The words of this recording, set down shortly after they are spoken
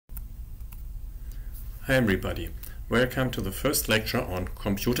Hi everybody, welcome to the first lecture on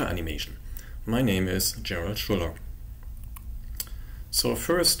computer animation. My name is Gerald Schuller. So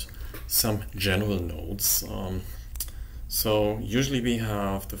first, some general notes. So usually we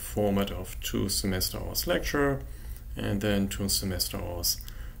have the format of 2 semester hours lecture and then 2 semester hours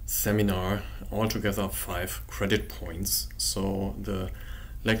seminar, altogether 5 credit points. So the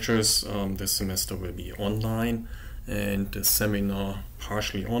lectures this semester will be online and the seminar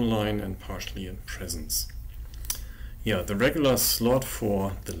partially online and partially in presence. Yeah, the regular slot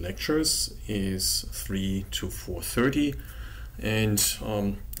for the lectures is 3 to 4:30, and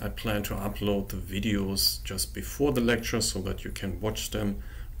I plan to upload the videos just before the lecture so that you can watch them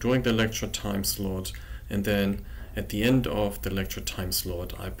during the lecture time slot, and then at the end of the lecture time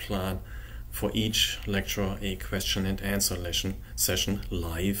slot I plan for each lecture a question and answer session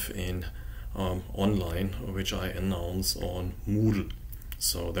live in online, which I announce on Moodle.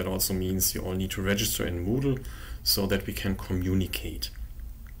 So that also means you all need to register in Moodle so that we can communicate.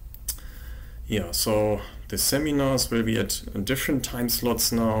 Yeah, so the seminars will be at different time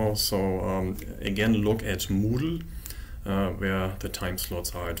slots now. So again, look at Moodle where the time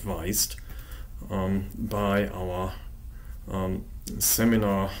slots are advised by our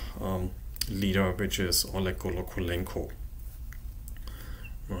seminar leader, which is Oleg Golokolenko.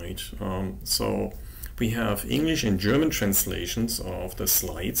 Right, so we have English and German translations of the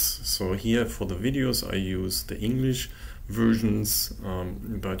slides. So here for the videos I use the English versions,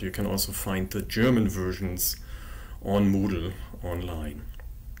 but you can also find the German versions on Moodle online.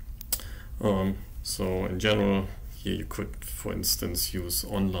 So in general, here you could, for instance, use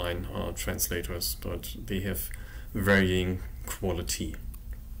online translators, but they have varying quality.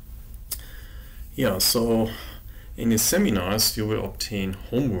 Yeah, so in the seminars you will obtain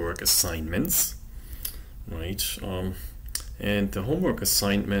homework assignments, right? And the homework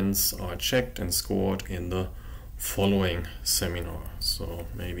assignments are checked and scored in the following seminar. So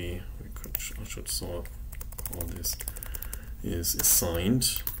maybe I should sort all this is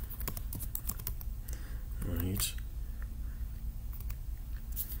assigned, right?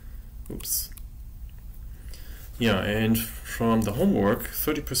 Oops. Yeah, and from the homework,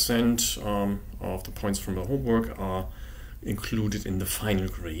 30% of the points from the homework are included in the final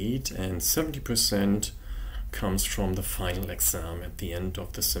grade, and 70% comes from the final exam at the end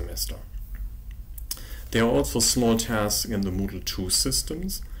of the semester. There are also small tasks in the Moodle 2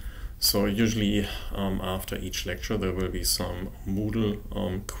 systems. So usually after each lecture there will be some Moodle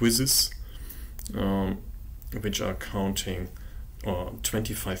quizzes which are counting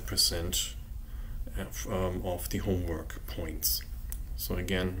 25% of the homework points. So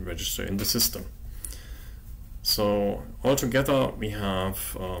again, register in the system. So altogether we have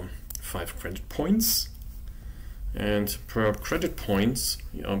 5 credit points, and per credit point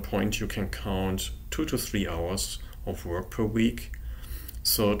you can count 2 to 3 hours of work per week.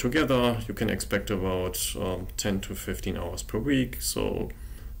 So together you can expect about 10 to 15 hours per week. So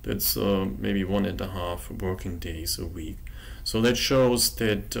that's maybe 1.5 working days a week. So that shows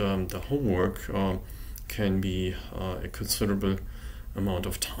that the homework can be a considerable amount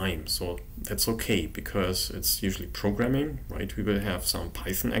of time. So that's okay, because it's usually programming, right? We will have some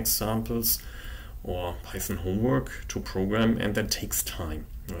Python examples or Python homework to program, and that takes time,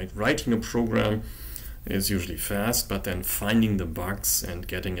 right? Writing a program is usually fast, but then finding the bugs and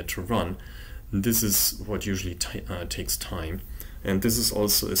getting it to run, this is what usually takes time. And this is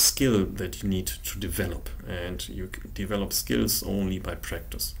also a skill that you need to develop, and you develop skills only by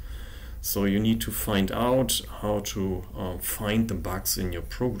practice. So you need to find out how to find the bugs in your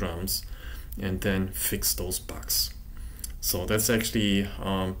programs and then fix those bugs. So that's actually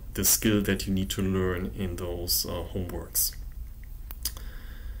the skill that you need to learn in those homeworks.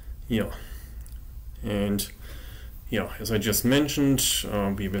 Yeah, and yeah, as I just mentioned,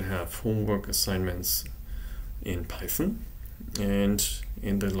 we will have homework assignments in Python and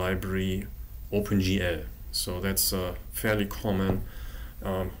in the library OpenGL. So that's a fairly common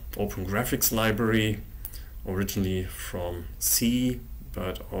open graphics library, originally from C,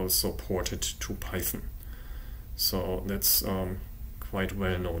 but also ported to Python. So that's quite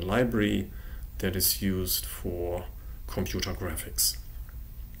well-known library that is used for computer graphics.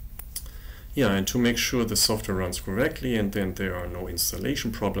 Yeah, and to make sure the software runs correctly and then there are no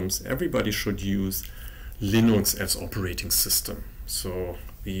installation problems, everybody should use Linux as operating system. So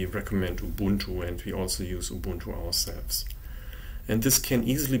we recommend Ubuntu, and we also use Ubuntu ourselves. And this can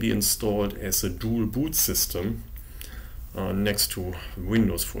easily be installed as a dual boot system next to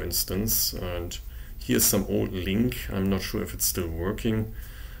Windows, for instance. And here's some old link. I'm not sure if it's still working,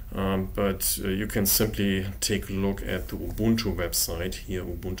 but you can simply take a look at the Ubuntu website here,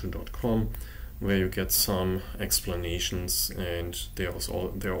 ubuntu.com, where you get some explanations, and there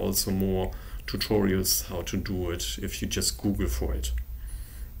are also more tutorials how to do it if you just Google for it.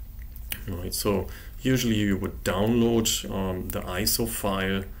 Right, so usually you would download the ISO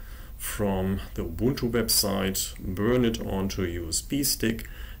file from the Ubuntu website, burn it onto a USB stick,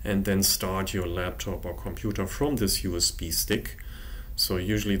 and then start your laptop or computer from this USB stick. So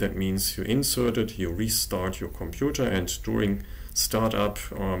usually that means you insert it, you restart your computer, and during startup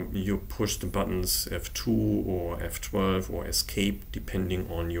you push the buttons F2 or F12 or escape depending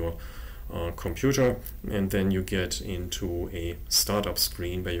on your computer, and then you get into a startup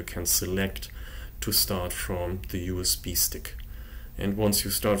screen where you can select to start from the USB stick. And once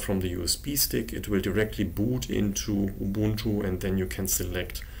you start from the USB stick, it will directly boot into Ubuntu, and then you can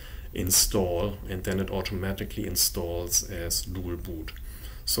select install, and then it automatically installs as dual boot.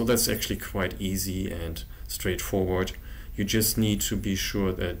 So that's actually quite easy and straightforward. You just need to be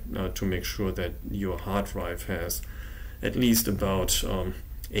sure that to make sure that your hard drive has at least about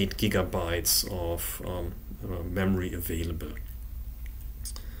 8 gigabytes of memory available.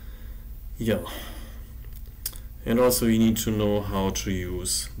 Yeah. And also you need to know how to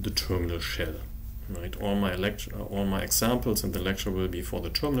use the terminal shell. Right? All my examples in the lecture will be for the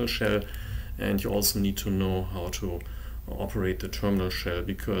terminal shell, and you also need to know how to operate the terminal shell,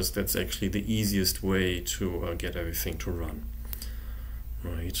 because that's actually the easiest way to get everything to run.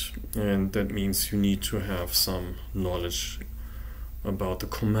 Right? And that means you need to have some knowledge about the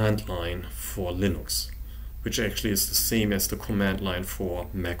command line for Linux, which actually is the same as the command line for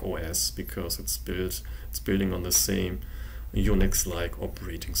Mac OS, because it's building on the same Unix-like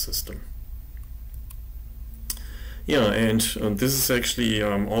operating system. Yeah, and this is actually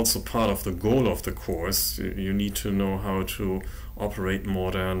also part of the goal of the course. You need to know how to operate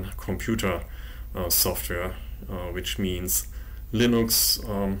modern computer software, which means Linux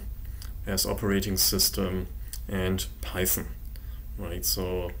as operating system and Python. Right,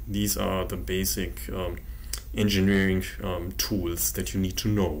 so these are the basic engineering tools that you need to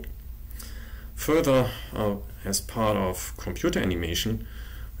know. Further, as part of computer animation,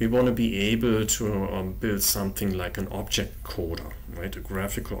 we want to be able to build something like an object coder, right, a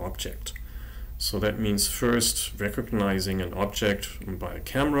graphical object. So that means first recognizing an object by a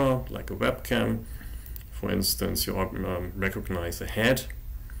camera, like a webcam. For instance, you recognize a head,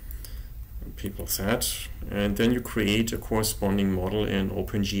 people's head, and then you create a corresponding model in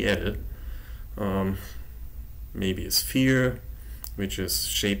OpenGL, maybe a sphere, which is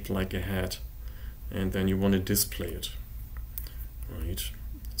shaped like a head, and then you want to display it. Right.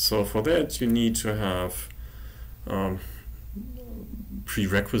 So for that you need to have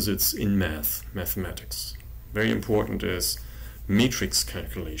prerequisites in mathematics. Very important is matrix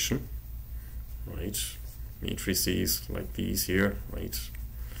calculation. Right. Matrices like these here, right?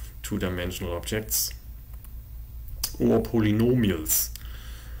 Two-dimensional objects, or polynomials,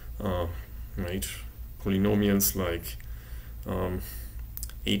 right? Polynomials like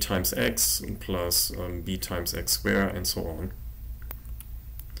a times x plus b times x squared, and so on.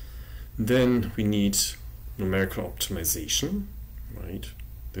 Then we need numerical optimization, right?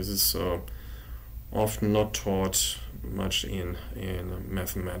 This is often not taught much in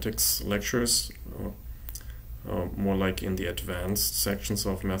mathematics lectures, more like in the advanced sections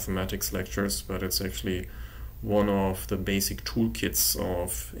of mathematics lectures, but it's actually one of the basic toolkits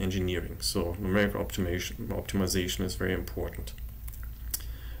of engineering. So numerical optimization is very important.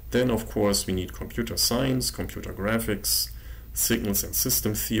 Then of course we need computer science, computer graphics, signals and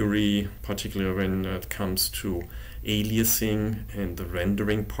system theory, particularly when it comes to aliasing and the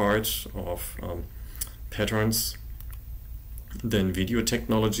rendering part of patterns. Then video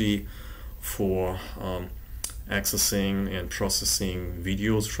technology for accessing and processing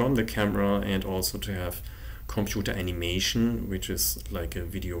videos from the camera, and also to have computer animation, which is like a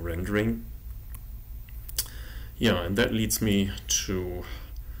video rendering. Yeah, and that leads me to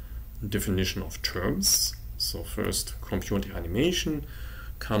definition of terms. So first, computer animation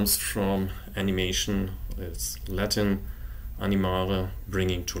comes from animation. It's Latin animare,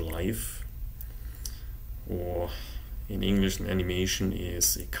 bringing to life, or in English an animation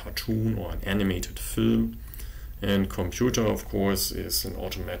is a cartoon or an animated film. And computer, of course, is an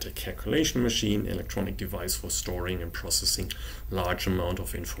automatic calculation machine, electronic device for storing and processing large amount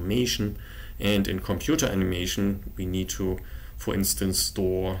of information. And in computer animation, we need to, for instance,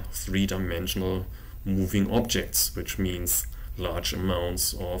 store three-dimensional moving objects, which means large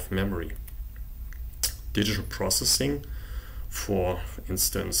amounts of memory. Digital processing, for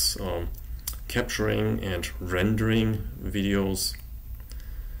instance, capturing and rendering videos.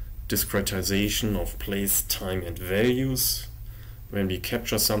 Discretization of place, time and values, when we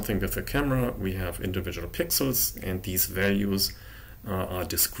capture something with a camera, we have individual pixels, and these values are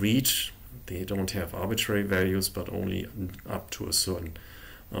discrete. They don't have arbitrary values, but only up to a certain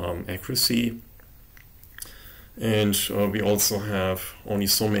accuracy. And we also have only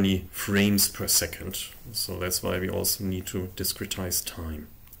so many frames per second, so that's why we also need to discretize time.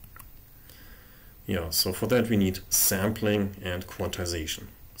 Yeah, so for that we need sampling and quantization.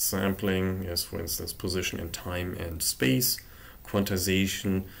 Sampling is, for instance, position in time and space.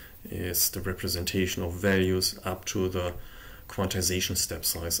 Quantization is the representation of values up to the quantization step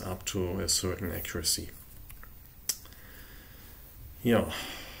size, up to a certain accuracy. Yeah,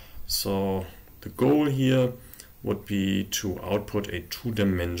 so the goal here would be to output a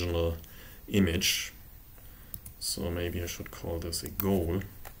two-dimensional image. So maybe I should call this a goal.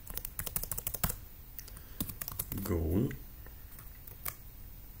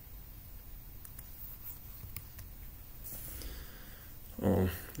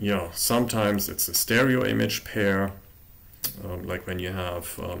 Yeah, sometimes it's a stereo image pair, like when you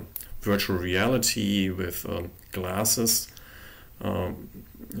have virtual reality with glasses,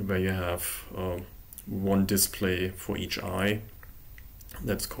 where you have one display for each eye.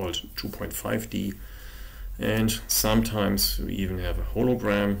 That's called 2.5D. And sometimes we even have a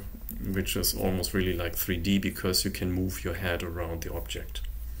hologram, which is almost really like 3D because you can move your head around the object.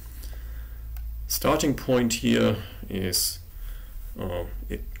 Starting point here is,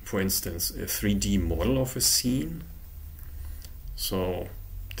 for instance, a 3D model of a scene. So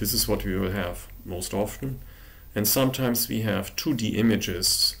this is what we will have most often. And sometimes we have 2D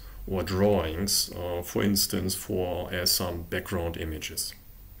images or drawings, for instance, as some background images.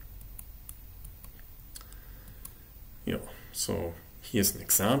 Yeah, so here's an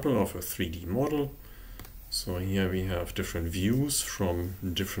example of a 3D model. So here we have different views from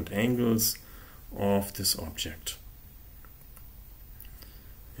different angles of this object.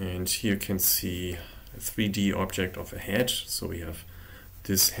 And here you can see a 3D object of a head. So we have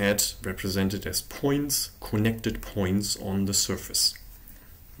this head represented as points, connected points on the surface.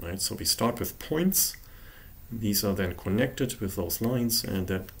 Right, so we start with points. These are then connected with those lines, and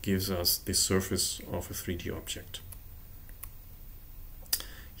that gives us the surface of a 3D object.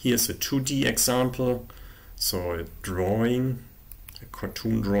 Here's a 2D example. So a drawing, a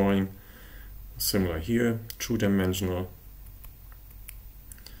cartoon drawing, similar here, two-dimensional.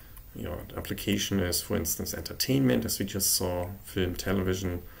 The application is, for instance, entertainment, as we just saw, film,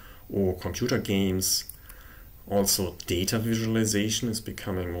 television, or computer games. Also, data visualization is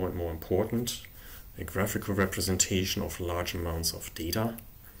becoming more and more important. A graphical representation of large amounts of data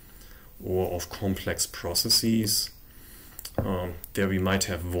or of complex processes. There we might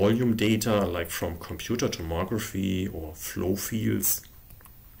have volume data, like from computer tomography or flow fields,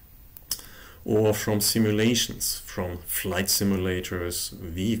 or from simulations, from flight simulators,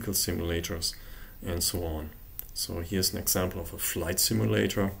 vehicle simulators, and so on. So here's an example of a flight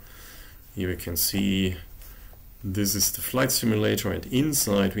simulator. Here we can see this is the flight simulator, and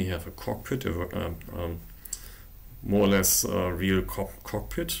inside we have a cockpit, more or less a real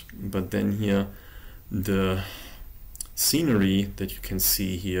cockpit, but then here the scenery that you can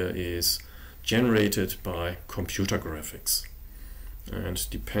see here is generated by computer graphics. And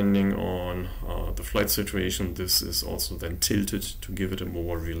depending on the flight situation, this is also then tilted to give it a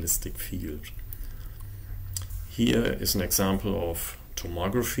more realistic feel. Here is an example of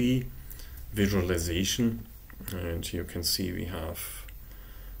tomography visualization, and you can see we have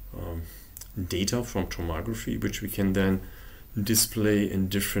data from tomography, which we can then display in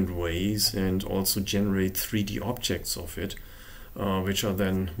different ways and also generate 3D objects of it, which are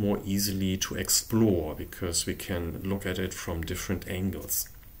then more easily to explore because we can look at it from different angles.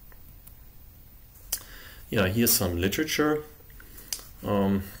 Yeah, here's some literature.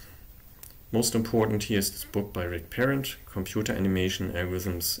 Most important here is this book by Rick Parent, Computer Animation,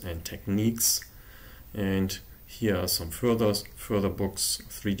 Algorithms and Techniques. And here are some further books,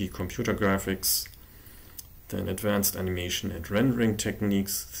 3D Computer Graphics, then Advanced Animation and Rendering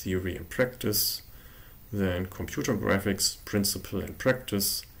Techniques, Theory and Practice, then Computer Graphics, Principle and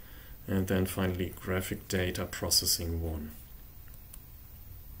Practice, and then finally Graphic Data Processing 1.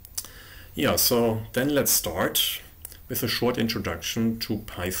 Yeah, so then let's start with a short introduction to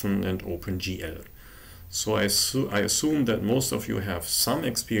Python and OpenGL. So I assume that most of you have some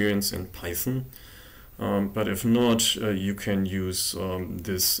experience in Python, but if not, you can use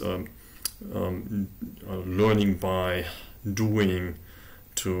this learning by doing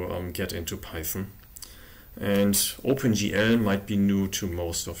to get into Python. And OpenGL might be new to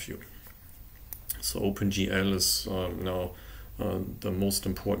most of you. So OpenGL is now the most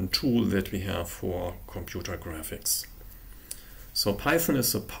important tool that we have for computer graphics. So Python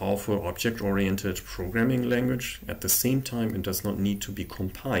is a powerful object-oriented programming language. At the same time, it does not need to be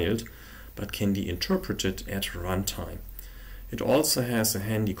compiled, but can be interpreted at runtime. It also has a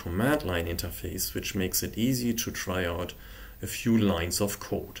handy command line interface, which makes it easy to try out a few lines of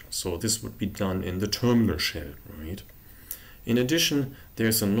code. So this would be done in the terminal shell, right? In addition,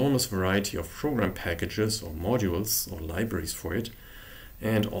 there's an enormous variety of program packages or modules or libraries for it,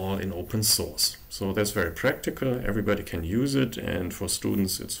 and all in open source. So that's very practical, everybody can use it, and for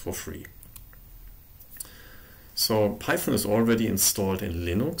students it's for free. So Python is already installed in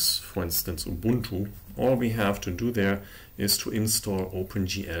Linux, for instance Ubuntu. All we have to do there is to install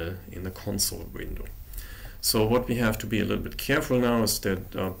OpenGL in the console window. So what we have to be a little bit careful now is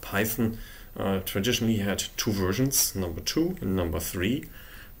that Python traditionally had two versions, number 2 and number 3,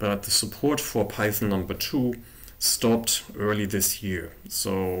 but the support for Python number 2 stopped early this year,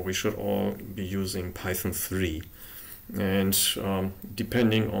 so we should all be using Python 3. And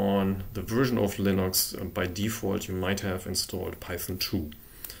depending on the version of Linux, by default you might have installed Python 2.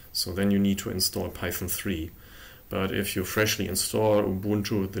 So then you need to install Python 3. But if you freshly install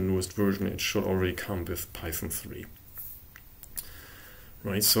Ubuntu, the newest version, it should already come with Python 3.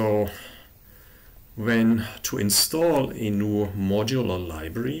 Right, so when to install a new module or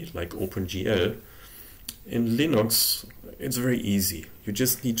library like OpenGL, in Linux, it's very easy. You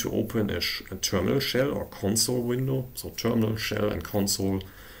just need to open a terminal shell or console window. So terminal shell and console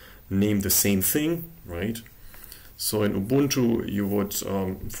name the same thing, right? So in Ubuntu, you would,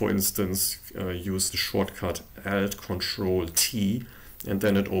 for instance, use the shortcut Alt-Control-T, and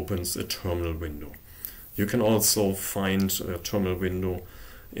then it opens a terminal window. You can also find a terminal window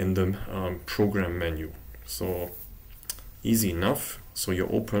in the program menu. So easy enough. So you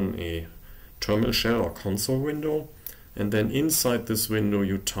open a terminal shell or console window, and then inside this window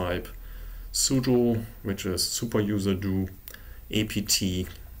you type sudo, which is superuser-do apt,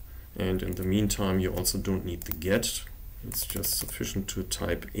 and in the meantime you also don't need the get, it's just sufficient to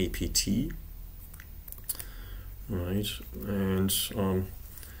type apt, right? And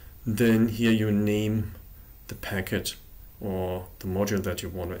then here you name the packet or the module that you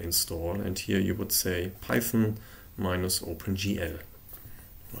want to install, and here you would say Python -OpenGL.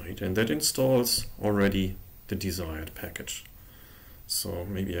 Right, and that installs already the desired package. So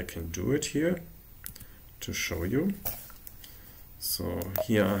maybe I can do it here to show you. So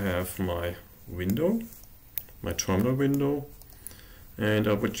here I have my window, my terminal window, and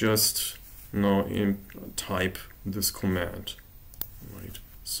I would just now type this command. Right,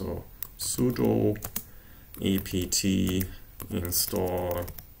 so sudo apt install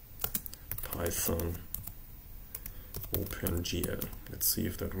Python OpenGL. Let's see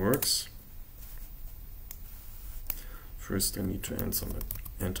if that works. First I need to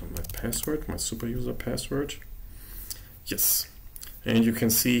enter my password, my superuser password. Yes, and you can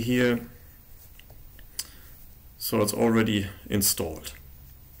see here, so it's already installed.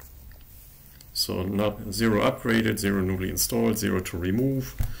 So not 0 upgraded, 0 newly installed, 0 to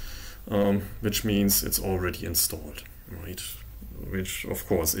remove, which means it's already installed, right? Which of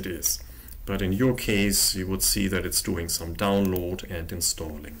course it is. But in your case, you would see that it's doing some download and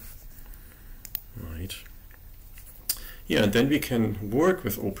installing, right? Yeah, and then we can work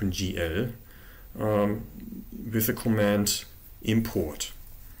with OpenGL with the command import.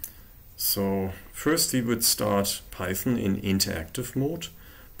 So first we would start Python in interactive mode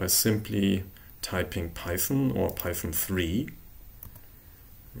by simply typing Python or Python 3,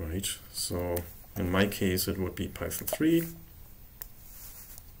 right? So in my case it would be Python 3.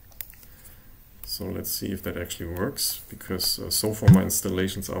 So let's see if that actually works, because so far my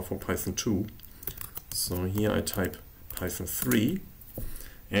installations are for Python 2. So here I type Python 3,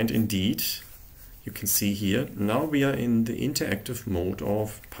 and indeed you can see here now we are in the interactive mode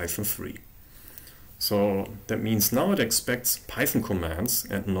of Python 3. So that means now it expects Python commands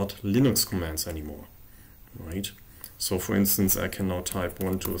and not Linux commands anymore, right? So for instance, I can now type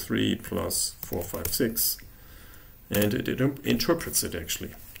 1, 2, 3 plus 4, 5, 6, and it interprets it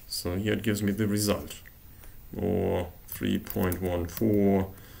actually. So here it gives me the result, or 3.14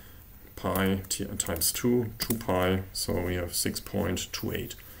 pi times 2 pi, so we have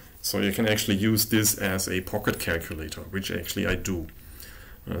 6.28. So you can actually use this as a pocket calculator, which actually I do.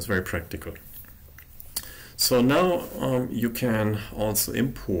 It's very practical. So now you can also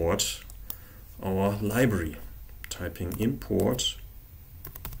import our library, typing import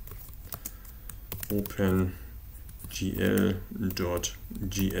OpenGL.gl,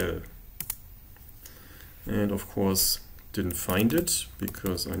 and of course didn't find it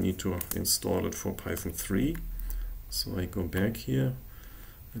because I need to install it for Python 3. So I go back here.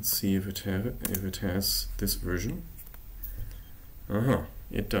 Let's see if it has this version.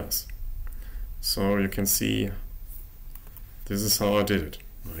 It does. So you can see this is how I did it,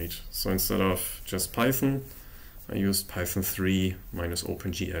 right? So instead of just Python, I used Python 3 minus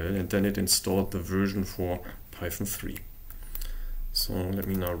OpenGL, and then it installed the version for Python 3. So let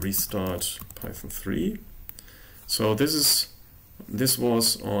me now restart Python 3. So this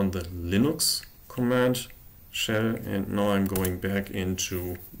was on the Linux command shell, and now I'm going back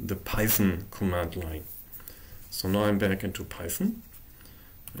into the Python command line. So now I'm back into Python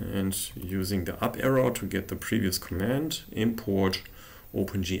and using the up arrow to get the previous command, import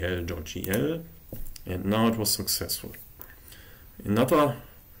OpenGL.gl, and now it was successful. Another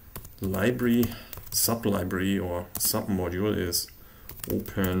library, sub-library or sub-module is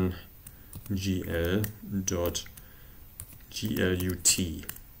OpenGL.glut.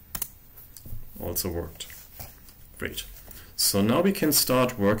 Also worked. Great. So now we can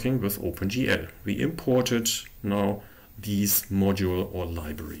start working with OpenGL. We imported now these module or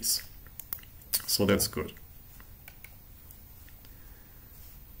libraries. So that's good.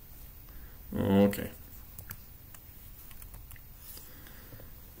 Okay.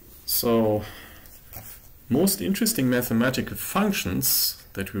 So most interesting mathematical functions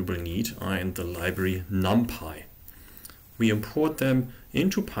that we will need are in the library NumPy. We import them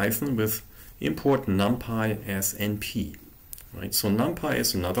into Python with import NumPy as NP. Right? So NumPy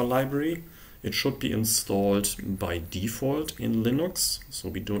is another library. It should be installed by default in Linux, so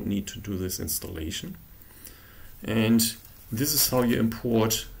we don't need to do this installation. And this is how you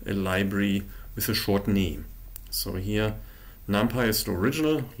import a library with a short name. So here NumPy is the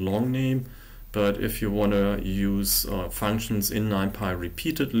original long name, but if you want to use functions in NumPy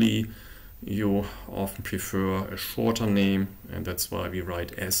repeatedly, you often prefer a shorter name, and that's why we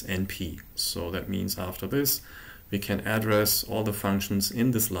write SNP. So that means after this we can address all the functions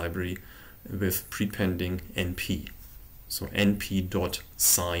in this library with prepending np. So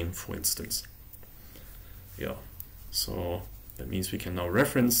np.sign, for instance. Yeah, so that means we can now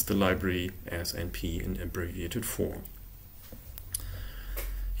reference the library as np in abbreviated form.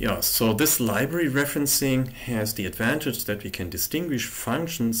 Yeah, so this library referencing has the advantage that we can distinguish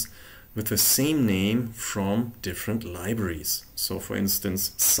functions with the same name from different libraries. So for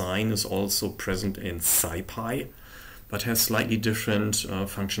instance, sign is also present in SciPy, but has slightly different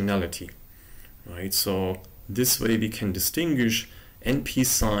functionality. Right, so this way we can distinguish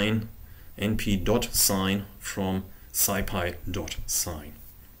np.sign from SciPy.sign.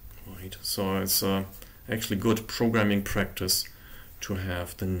 Right, so it's actually good programming practice to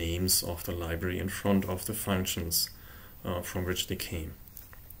have the names of the library in front of the functions from which they came.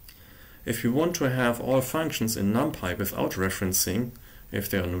 If we want to have all functions in NumPy without referencing, if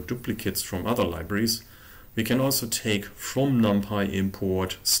there are no duplicates from other libraries, we can also take from NumPy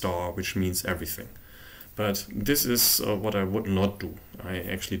import star, which means everything. But this is what I would not do. I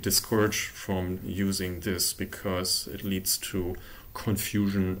actually discourage from using this because it leads to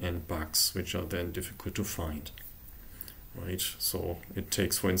confusion and bugs, which are then difficult to find. Right? So it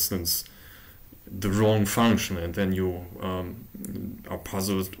takes, for instance, the wrong function, and then you are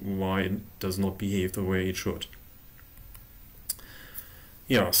puzzled why it does not behave the way it should.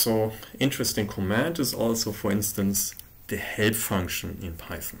 Yeah, so interesting command is also, for instance, the help function in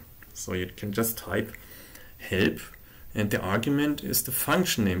Python. So you can just type help, and the argument is the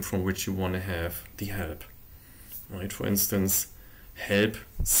function name from which you want to have the help. Right? For instance, help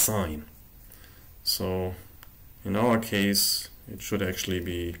sign. So in our case, it should actually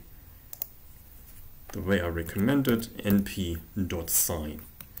be the way I recommended, np.sign.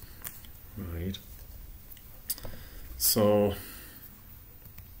 Right. So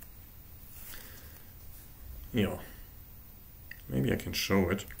yeah, maybe I can show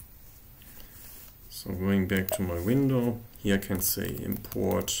it. So going back to my window, here I can say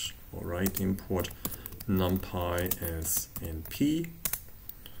import or write import numpy as np,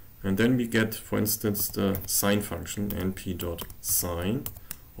 and then we get, for instance, the sign function np.sign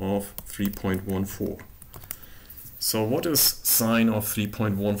of 3.14. So what is sign of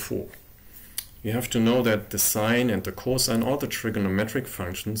 3.14? You have to know that the sine and the cosine, all the trigonometric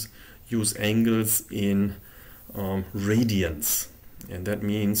functions, use angles in radians, and that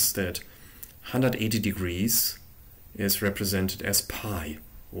means that 180 degrees is represented as pi,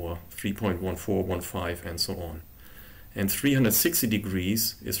 or 3.1415, and so on, and 360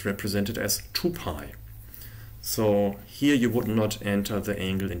 degrees is represented as 2 pi. So here you would not enter the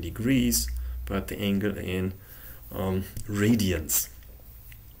angle in degrees, but the angle in radians.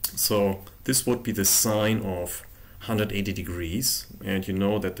 So this would be the sine of 180 degrees, and you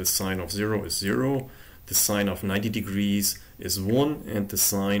know that the sine of 0 is 0, the sine of 90 degrees is 1, and the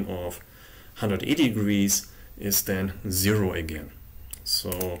sine of 180 degrees is then 0 again.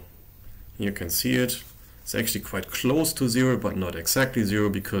 So you can see it. It's actually quite close to 0, but not exactly 0,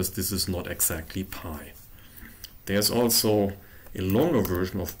 because this is not exactly pi. There's also a longer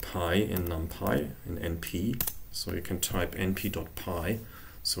version of pi in NumPy, in NP. So you can type np.pi.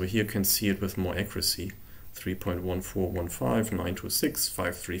 So here you can see it with more accuracy. 3.1415, 926,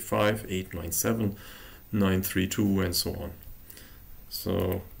 535, 897, 932, and so on.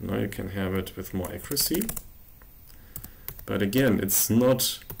 So now you can have it with more accuracy. But again, it's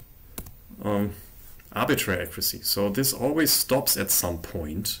not arbitrary accuracy. So this always stops at some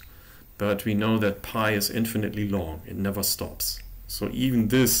point, but we know that pi is infinitely long. It never stops. So even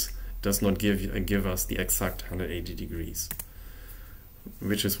this does not give us the exact 180 degrees,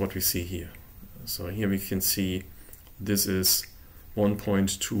 which is what we see here. So here we can see this is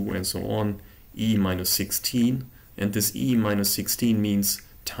 1.2 and so on, e minus 16, and this e minus 16 means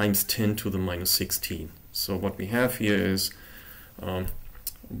times 10 to the minus 16. So what we have here is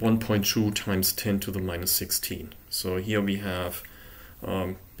 1.2 times 10 to the minus 16. So here we have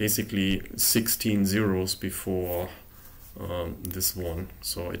basically 16 zeros before this one,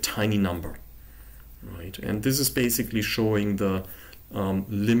 so a tiny number, right? And this is basically showing the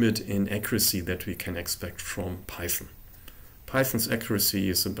limit in accuracy that we can expect from Python. Python's accuracy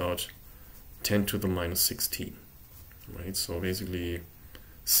is about 10 to the minus 16, right? So basically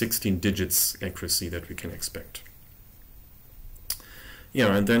 16 digits accuracy that we can expect.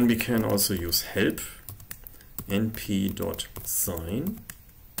 Yeah, and then we can also use help, np.sign.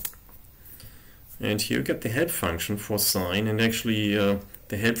 And here you get the help function for sign, and actually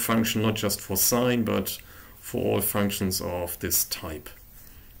the help function not just for sign, but for all functions of this type,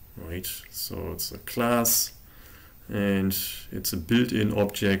 right? So it's a class, and it's a built-in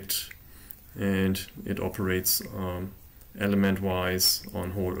object, and it operates element-wise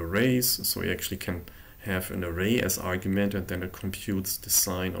on whole arrays. So you actually can have an array as argument, and then it computes the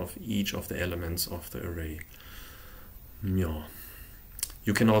sign of each of the elements of the array. Yeah.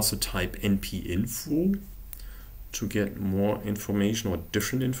 You can also type np-info to get more information or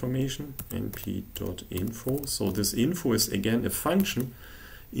different information, np.info. So this info is again a function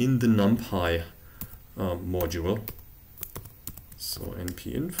in the NumPy module. So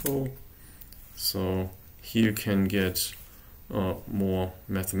np-info. So here you can get more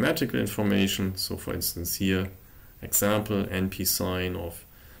mathematical information. So for instance here, example, np sign of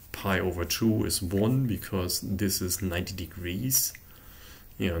pi over 2 is 1 because this is 90 degrees.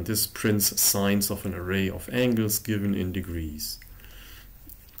 Yeah, and this prints signs of an array of angles given in degrees.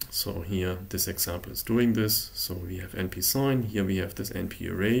 So here this example is doing this. So we have np sign, here we have this np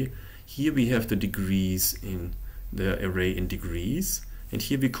array, here we have the degrees in the array in degrees, and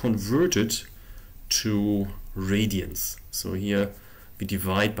here we convert it to radians. So here we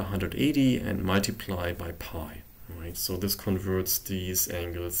divide by 180 and multiply by pi, right? So this converts these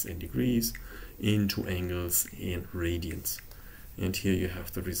angles in degrees into angles in radians. And here you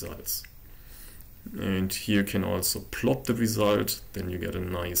have the results. And here you can also plot the result, then you get a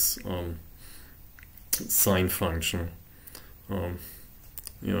nice sine function.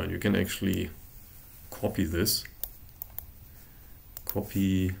 Yeah, you can actually copy this,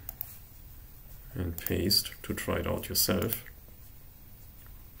 copy and paste to try it out yourself.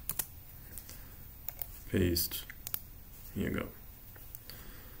 Paste, here you go.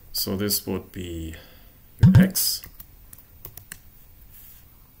 So this would be your x.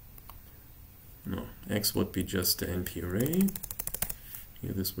 No, x would be just the np array.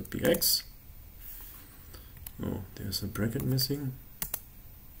 Here this would be x. Oh, there's a bracket missing.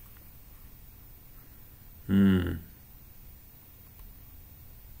 Really?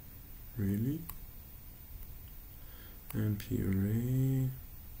 np array.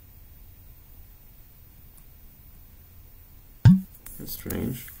 That's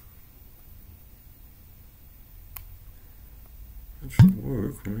strange. That should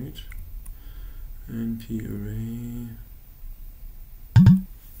work, right? np array.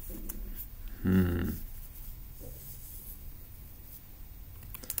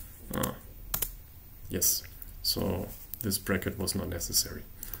 Yes, so this bracket was not necessary.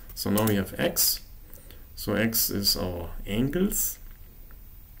 So now we have x. So x is our angles.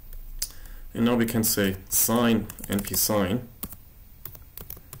 And now we can say sine, np sine,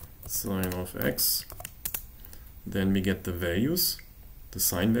 sine of x. Then we get the values, the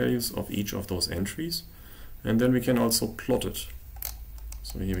sine values of each of those entries. And then we can also plot it.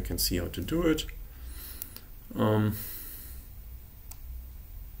 So here we can see how to do it.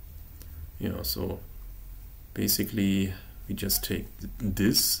 Yeah, so basically we just take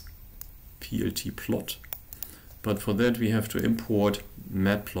this plt plot, but for that we have to import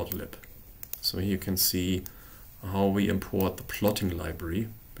matplotlib. So here you can see how we import the plotting library,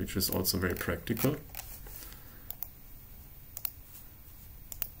 which is also very practical.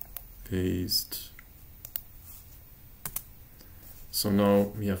 Paste. So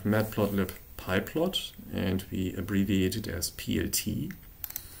now we have matplotlib pyplot, and we abbreviate it as PLT.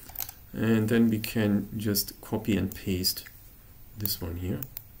 And then we can just copy and paste this one here.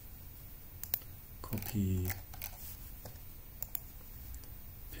 Copy,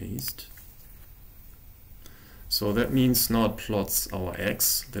 paste. So that means now it plots our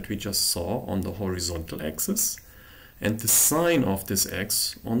x that we just saw on the horizontal axis, and the sign of this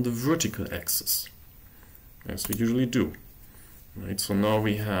x on the vertical axis, as we usually do. Right, so now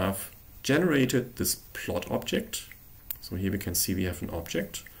we have generated this plot object. So here we can see we have an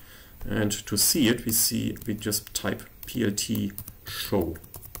object, and to see it we just type plt show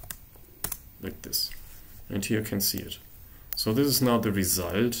like this, and here you can see it. So this is now the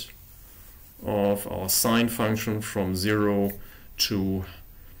result of our sine function from 0 to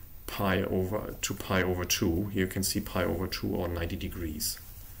pi over 2. Here you can see pi over 2 or 90 degrees,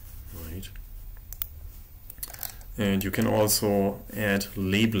 right? And you can also add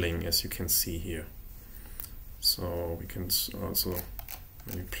labeling, as you can see here. So we can also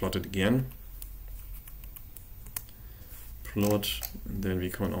maybe plot it again. Plot, and then we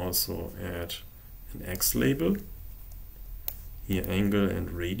can also add an x label. Here angle and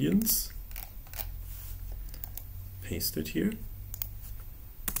radians. Paste it here.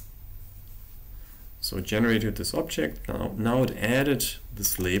 So it generated this object. Now it added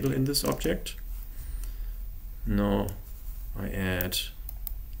this label in this object. Now I add,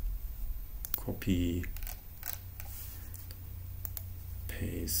 copy,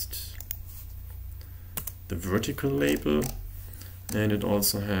 paste the vertical label, and it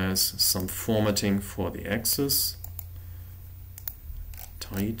also has some formatting for the axis.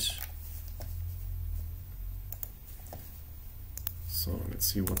 Tight. So let's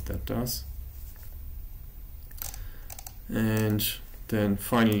see what that does. And then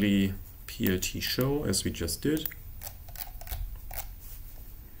finally plt show, as we just did.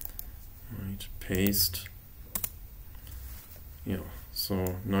 Right, paste. Yeah,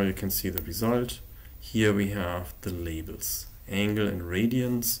 so now you can see the result. Here we have the labels, angle and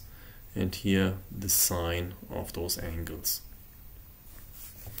radians, and here the sign of those angles.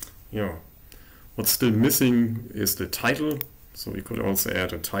 Yeah, what's still missing is the title, so we could also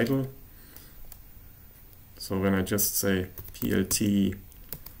add a title. So when I just say plt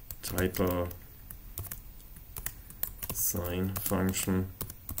title sine function,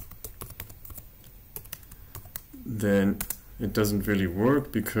 then it doesn't really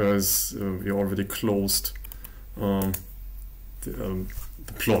work because we already closed the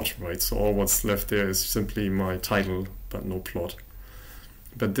plot, right? So all what's left there is simply my title, but no plot.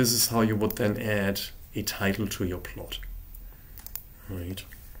 But this is how you would then add a title to your plot, right?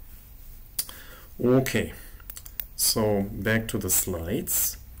 Okay, so back to the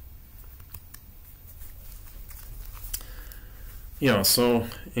slides. Yeah, so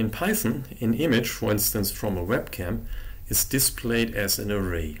in Python, an image, for instance, from a webcam, is displayed as an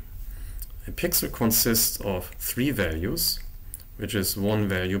array. A pixel consists of 3 values, which is 1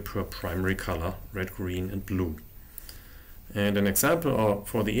 value per primary color, red, green, and blue. And an example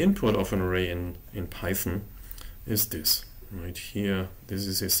for the input of an array in Python is this. Right here, this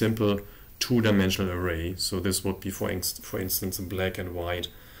is a simple 2-dimensional array. So this would be, for instance, a black and white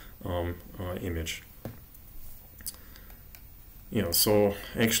image. Yeah, so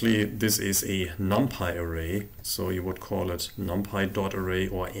actually this is a NumPy array, so you would call it numpy.array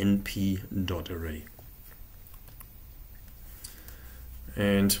or np.array.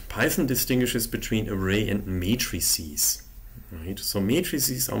 And Python distinguishes between array and matrices. Right? So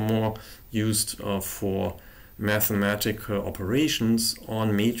matrices are more used for mathematical operations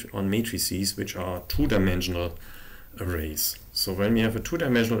on matrices, which are 2-dimensional arrays. So when we have a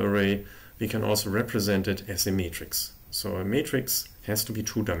 2-dimensional array, we can also represent it as a matrix. So a matrix has to be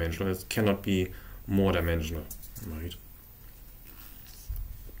 2-dimensional, it cannot be more dimensional, right?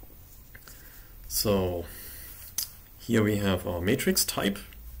 So here we have our matrix type.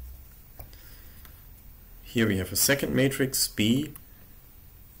 Here we have a second matrix, B,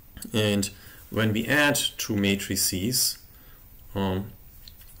 and when we add 2 matrices,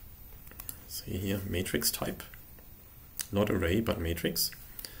 see here, matrix type, not array, but matrix.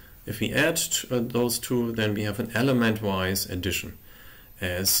 If we add those 2, then we have an element-wise addition,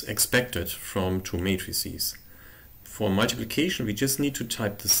 as expected from 2 matrices. For multiplication, we just need to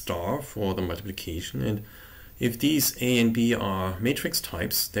type the star for the multiplication, and if these A and B are matrix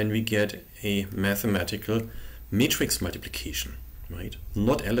types, then we get a mathematical matrix multiplication, right?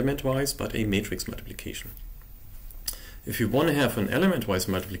 Not element-wise, but a matrix multiplication. If we want to have an element-wise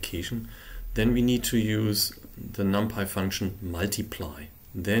multiplication, then we need to use the NumPy function multiply.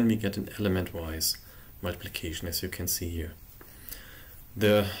 Then we get an element-wise multiplication, as you can see here.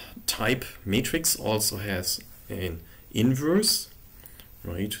 The type matrix also has an inverse,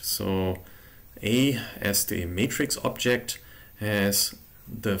 right? So A as the matrix object has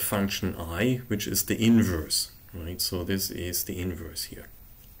the function I, which is the inverse, right? So this is the inverse here.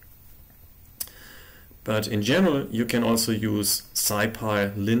 But in general, you can also use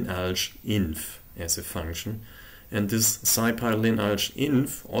scipy linalg inf as a function. And this scipy linalg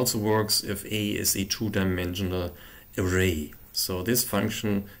inf also works if A is a two-dimensional array. So this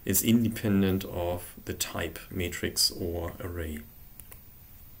function is independent of the type matrix or array.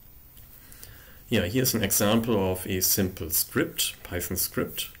 Yeah, here's an example of a simple script, Python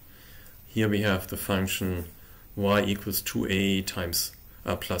script. Here we have the function y equals 2a times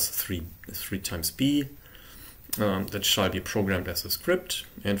plus 3 times b. That shall be programmed as a script,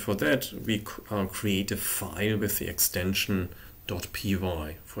 and for that we create a file with the extension .py,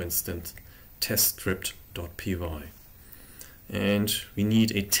 for instance testscript.py, and we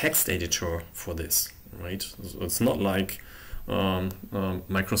need a text editor for this, right? So it's not like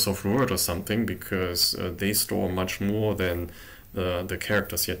Microsoft Word or something, because they store much more than the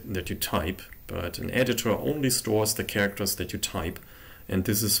characters that you type, but an editor only stores the characters that you type. And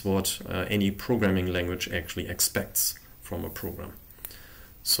this is what any programming language actually expects from a program.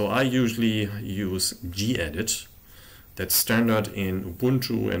 So I usually use gedit. That's standard in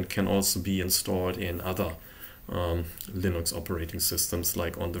Ubuntu and can also be installed in other Linux operating systems,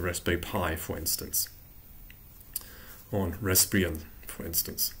 like on the Raspberry Pi, for instance, on Raspbian, for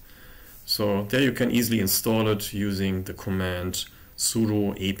instance. So there you can easily install it using the command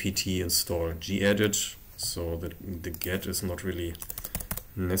sudo apt install gedit, so that the get is not really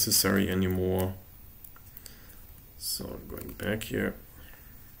necessary anymore. So going back here,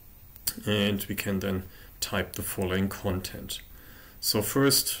 and we can then type the following content. So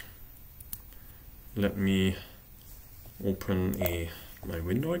first, let me open my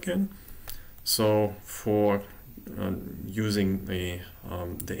window again. So for using the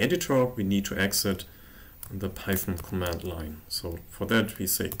editor, we need to exit the Python command line. So for that we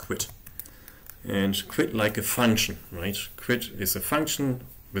say quit. And quit like a function, right? Quit is a function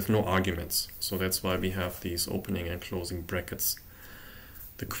with no arguments. So that's why we have these opening and closing brackets.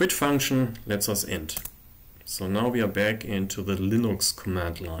 The quit function lets us end. So now we are back into the Linux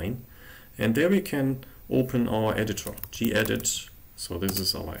command line. And there we can open our editor, gedit. So this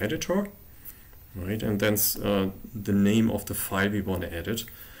is our editor, right? And then the name of the file we want to edit.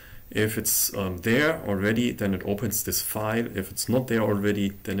 If it's there already, then it opens this file. If it's not there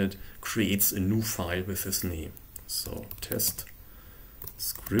already, then it creates a new file with this name. So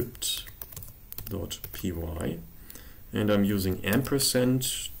testscript.py, and I'm using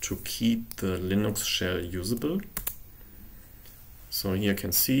ampersand to keep the Linux shell usable. So here you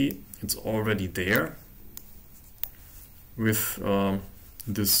can see it's already there with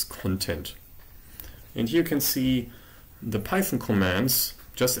this content. And here you can see the Python commands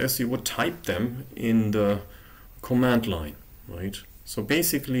just as you would type them in the command line, right? So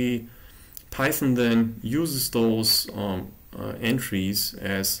basically, Python then uses those entries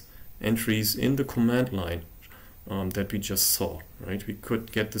as entries in the command line that we just saw, right? We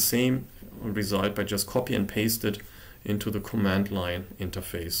could get the same result by just copy and paste it into the command line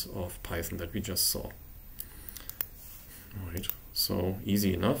interface of Python that we just saw. All right, so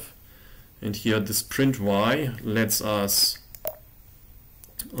easy enough. And here this print y lets us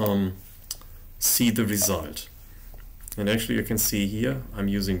see the result. And actually you can see here I'm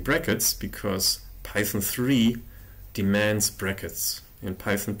using brackets because Python 3 demands brackets. In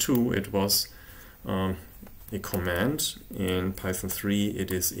Python 2 it was a command. In Python 3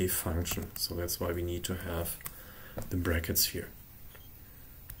 it is a function. So that's why we need to have the brackets here.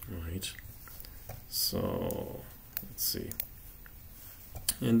 Right. So let's see.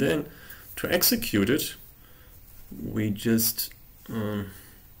 And then to execute it, we just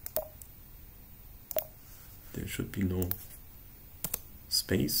there should be no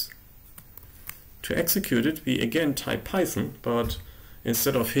space. To execute it, we again type Python, but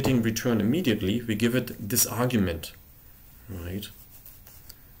instead of hitting return immediately, we give it this argument, right?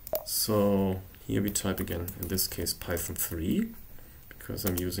 So here we type again, in this case, Python 3, because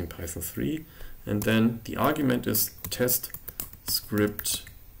I'm using Python 3, and then the argument is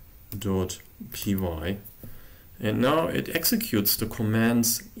testscript.py, and now it executes the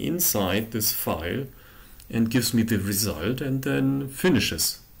commands inside this file and gives me the result and then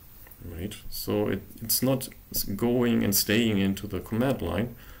finishes, right? So it's not going and staying into the command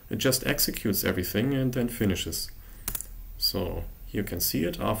line, it just executes everything and then finishes. So you can see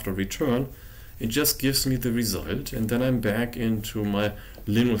it after return. It just gives me the result, and then I'm back into my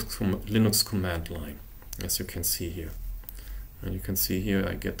Linux command line, as you can see here. And you can see here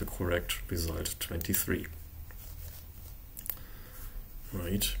I get the correct result, 23.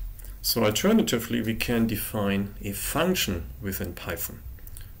 Right. So alternatively, we can define a function within Python.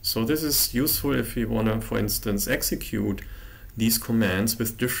 So this is useful if we want to, for instance, execute these commands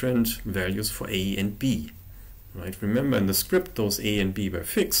with different values for A and B. Right. Remember, in the script, those A and B were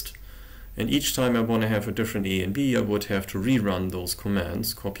fixed. And each time I want to have a different A and B, I would have to rerun those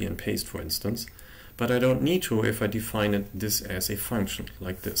commands, copy and paste, for instance. But I don't need to if I define this as a function,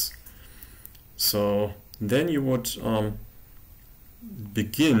 like this. So then you would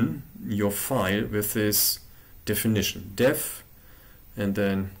begin your file with this definition, def, and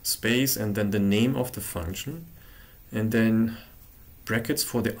then space, and then the name of the function, and then brackets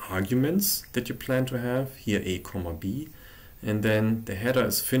for the arguments that you plan to have, here A, B, and then the header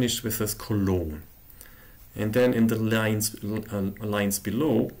is finished with this colon. And then in the lines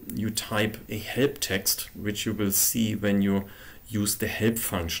below, you type a help text, which you will see when you use the help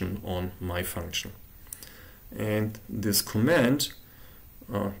function on my function. And this command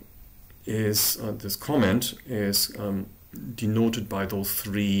is denoted by those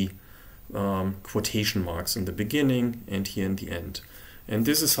three quotation marks in the beginning and here in the end. And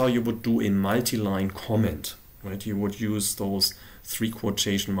this is how you would do a multi-line comment. Right? You would use those three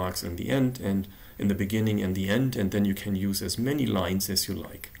quotation marks in the end and in the beginning and the end, and then you can use as many lines as you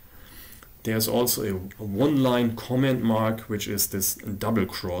like. There's also a one-line comment mark, which is this double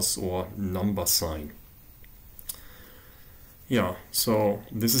cross or number sign. Yeah, so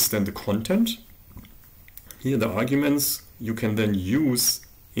this is then the content. Here the arguments you can then use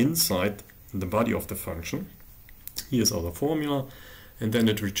inside the body of the function. Here's our formula, and then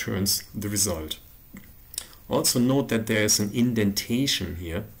it returns the result. Also note that there is an indentation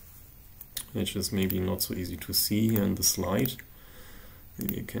here, which is maybe not so easy to see here in the slide.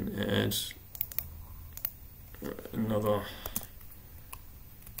 Maybe you can add another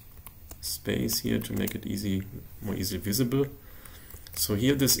space here to make it more easily visible. So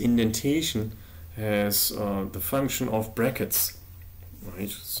here this indentation has the function of brackets, right?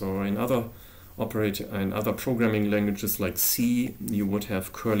 So in other programming languages like C, you would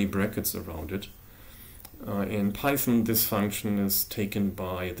have curly brackets around it. In Python, this function is taken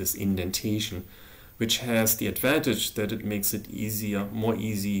by this indentation, which has the advantage that it makes it more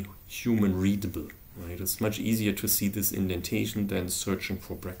easy human readable. Right? It's much easier to see this indentation than searching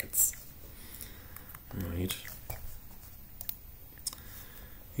for brackets. Right.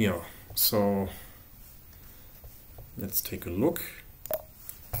 Yeah, so let's take a look.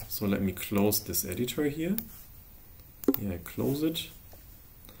 So let me close this editor here. Yeah, I close it.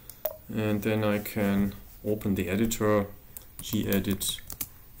 And then I can open the editor, gedit,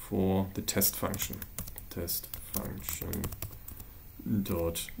 for the test function, test function.py.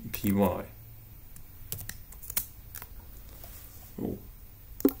 Oh,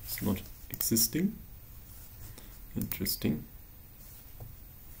 it's not existing. Interesting.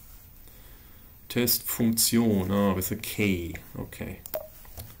 Test function, with a K. Okay.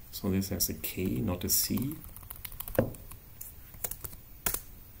 So this has a K, not a C.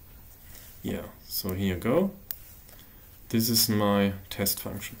 Yeah, so here you go. This is my test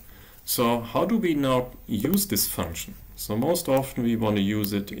function. So how do we now use this function? So most often we want to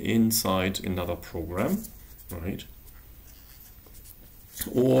use it inside another program, right?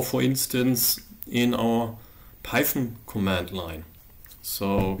 Or for instance, in our Python command line.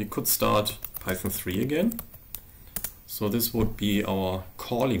 So we could start Python 3 again. So this would be our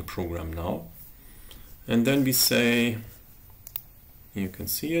calling program now. And then we say, you can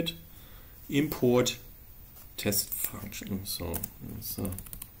see it, import test function. So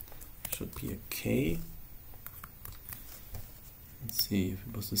it should be a K. Let's see if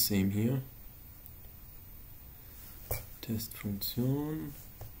it was the same here. Test function.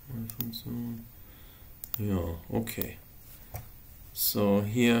 Yeah, okay. So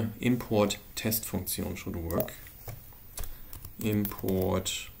here import test function should work.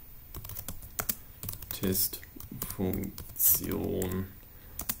 Import test function.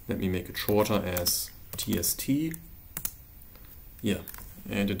 Let me make it shorter as tst. Yeah,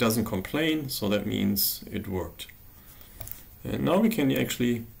 and it doesn't complain, so that means it worked. And now we can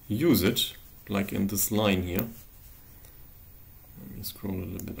actually use it, like in this line here. Let me scroll a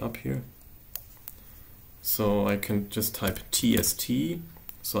little bit up here. So I can just type tst.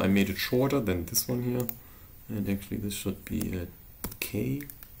 So I made it shorter than this one here. And actually this should be a K.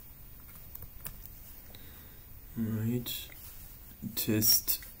 Right.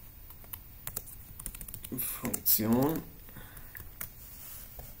 Test function.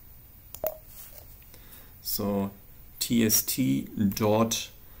 So tst dot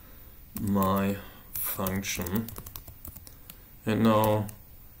my function, and now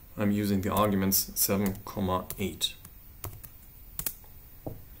I'm using the arguments 7, 8.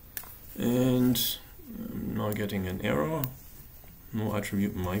 And I'm now getting an error. No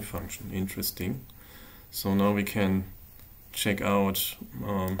attribute my function. Interesting. So now we can check out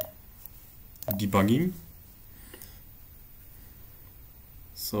debugging.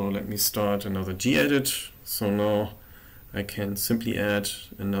 So let me start another gedit. So now I can simply add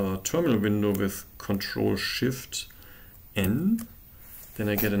another terminal window with Control-Shift-N. Then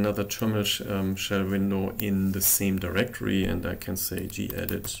I get another terminal shell window in the same directory, and I can say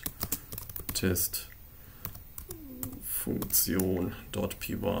gedit test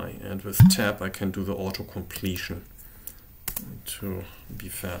function.py, and with tab I can do the auto completion to be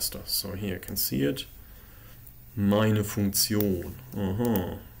faster. So here I can see it. Meine Funktion.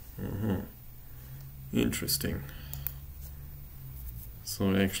 Interesting.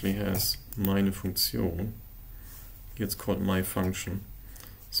 So it actually has meine Funktion. It's called my function.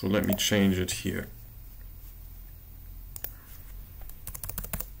 So let me change it here.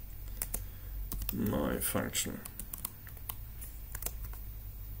 My function.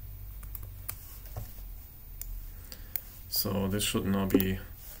 So this should now be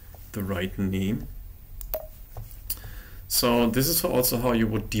the right name. So this is also how you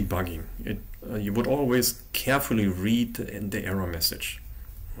would debugging it. You would always carefully read the error message,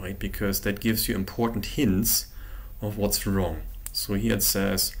 right? Because that gives you important hints of what's wrong. So here it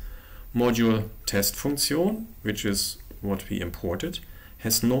says module test function, which is what we imported,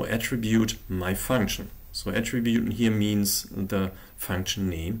 has no attribute my function. So attribute here means the function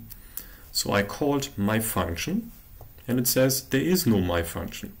name. So I called my function, and it says there is no my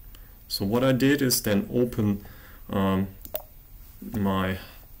function. So what I did is then open my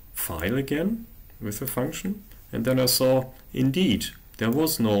file again with the function, and then I saw indeed there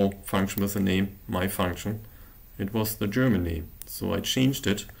was no function with the name my function. It was the German name. So I changed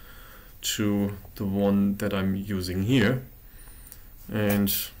it to the one that I'm using here,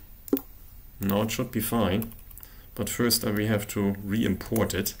 and now it should be fine. But first we have to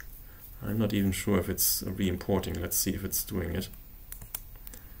re-import it. I'm not even sure if it's re-importing. Let's see if it's doing it.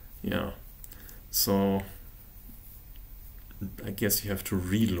 Yeah. So I guess you have to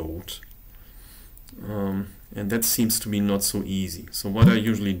reload. And that seems to be not so easy. So what I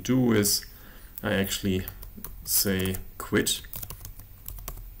usually do is I actually say quit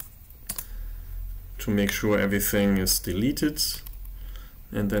to make sure everything is deleted.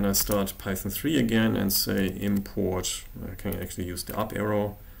 And then I start Python 3 again and say import. I can actually use the up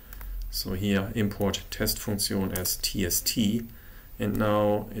arrow. So here import test function as tst, and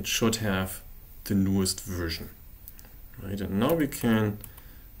now it should have the newest version, right? And now we can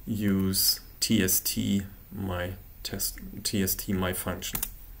use tst my function,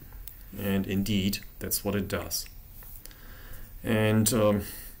 and indeed that's what it does. And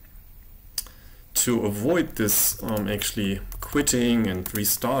to avoid this actually quitting and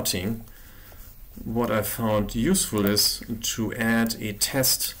restarting, what I found useful is to add a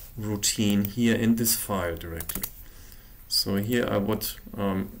test routine here in this file directly. So here I would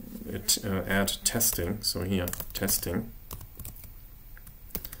add testing. So here testing,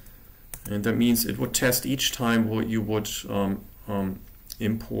 and that means it would test each time what you would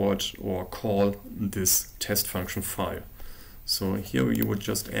import or call this test function file. So here you would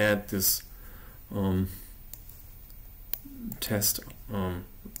just add this test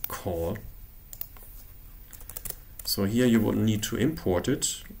call. So here you would need to import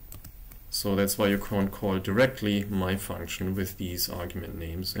it. So that's why you can't call directly my function with these argument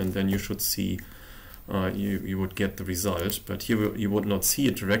names, and then you should see you would get the result. But here you would not see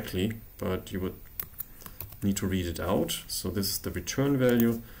it directly, but you would need to read it out. So this is the return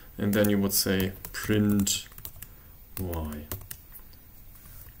value, and then you would say print y.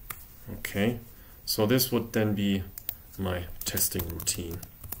 Okay, so this would then be my testing routine.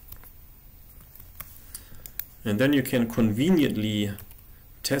 And then you can conveniently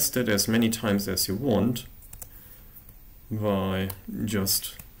test it as many times as you want by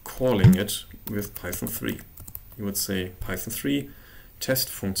just calling it with Python 3. You would say Python 3 test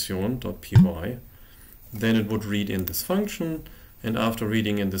function.py, then it would read in this function, and after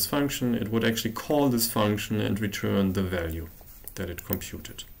reading in this function it would actually call this function and return the value that it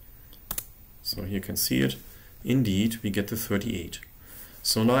computed. So here you can see it. Indeed, we get the 38.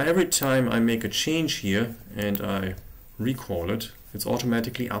 So now every time I make a change here and I recall it, it's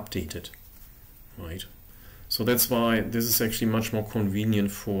automatically updated, right? So that's why this is actually much more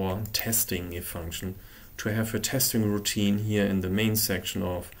convenient for testing a function, to have a testing routine here in the main section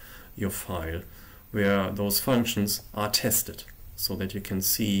of your file, where those functions are tested, so that you can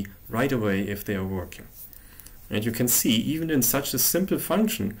see right away if they are working. And you can see even in such a simple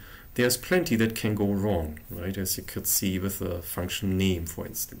function, there's plenty that can go wrong, right? As you could see with the function name, for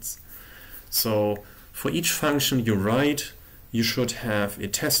instance. So for each function you write, you should have a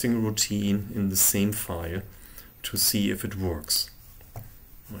testing routine in the same file to see if it works.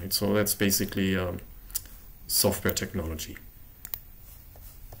 Right? So that's basically software technology.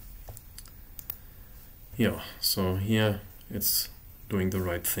 Yeah, so here it's doing the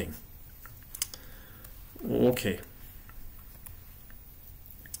right thing. Okay.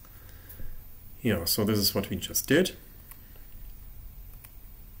 Yeah, so this is what we just did.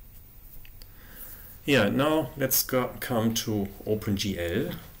 Yeah, now let's come to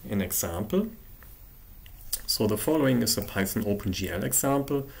OpenGL, an example. So the following is a Python OpenGL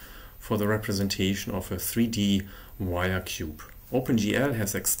example for the representation of a 3D wire cube. OpenGL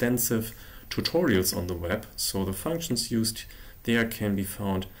has extensive tutorials on the web, so the functions used there can be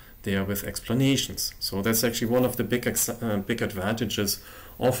found there with explanations. So that's actually one of the big advantages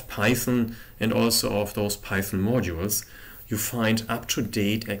of Python and also of those Python modules. You find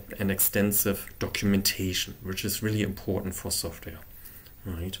up-to-date and extensive documentation, which is really important for software.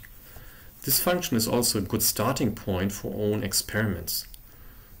 Right? This function is also a good starting point for own experiments.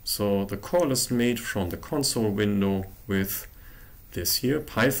 So the call is made from the console window with this here,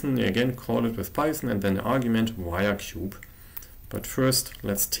 Python, again call it with Python, and then the argument wire cube. But first,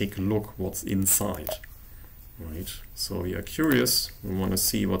 let's take a look what's inside. Right, so we are curious, we want to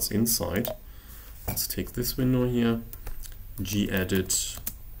see what's inside. Let's take this window here, gedit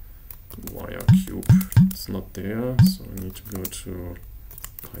wire cube. It's not there, so I need to go to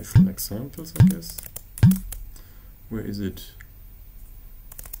Python examples, I guess. Where is it?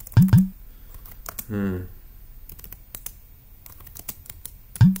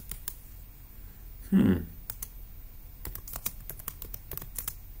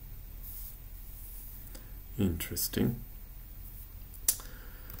 Interesting.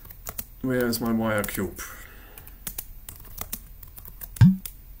 Where is my wire cube?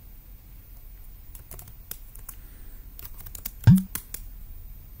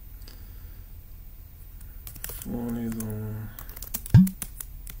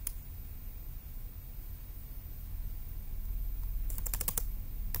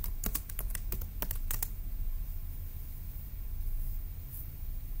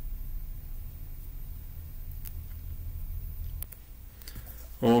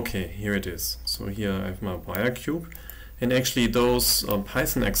 Okay, here it is. So here I have my wire cube, and actually those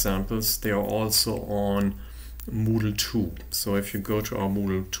Python examples, they are also on Moodle 2. So if you go to our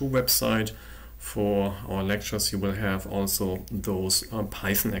Moodle 2 website for our lectures, you will have also those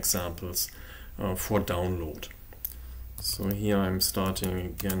Python examples for download. So here I'm starting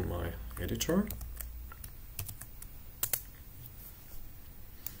again my editor.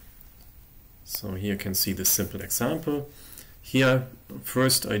 So here you can see the simple example. Here,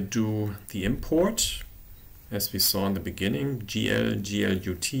 first I do the import, as we saw in the beginning, GL,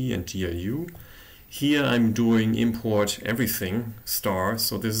 GLUT, and GLU. Here I'm doing import everything, star,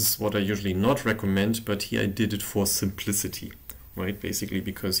 so this is what I usually not recommend, but here I did it for simplicity, right? Basically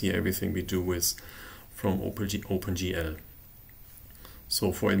because here everything we do is from OpenGL.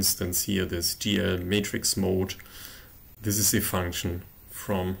 So for instance, here this GL matrix mode, this is a function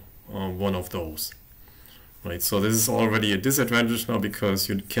from one of those. Right, so this is already a disadvantage now because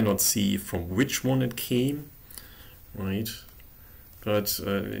you cannot see from which one it came, right? But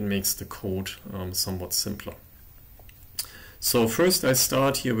it makes the code somewhat simpler. So first I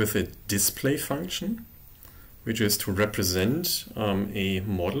start here with a display function, which is to represent a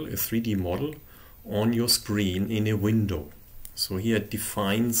model, a 3D model, on your screen in a window. So here it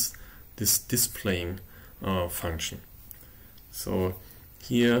defines this displaying function. So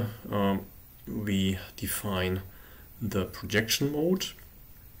here we define the projection mode.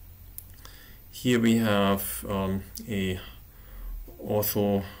 Here we have a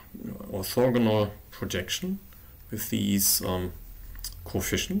orthogonal projection with these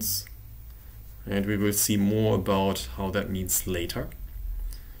coefficients, and we will see more about how that means later.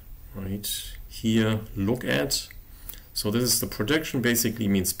 Right, here look at, so this is the projection, basically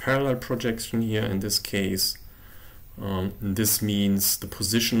means parallel projection here in this case. This means the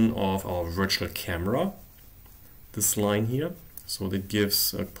position of our virtual camera, this line here, so that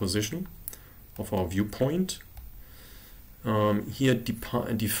gives a position of our viewpoint. Here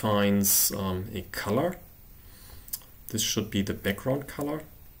defines a color. This should be the background color.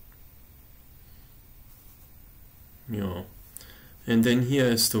 Yeah. And then here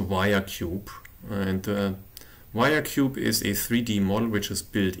is the wire cube, and the wire cube is a 3D model which is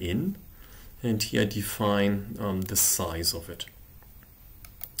built in. and here I define the size of it.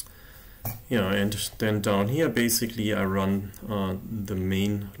 Yeah, and then down here basically I run the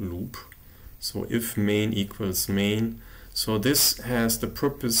main loop. So if main equals main, so this has the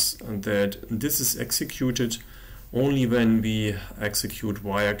purpose that this is executed only when we execute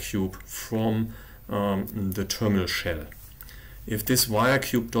wirecube from the terminal shell. If this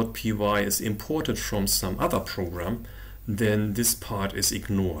wirecube.py is imported from some other program, then this part is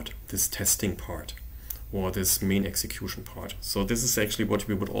ignored, this testing part, or this main execution part. So this is actually what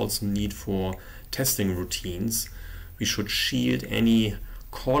we would also need for testing routines. We should shield any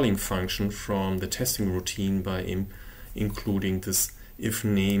calling function from the testing routine by including this if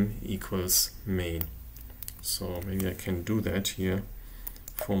name equals main. So maybe I can do that here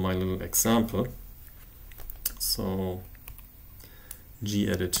for my little example. So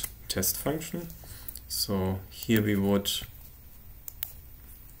gedit test function. So here we would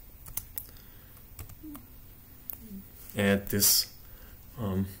add this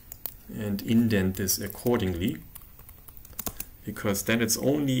and indent this accordingly, because then it's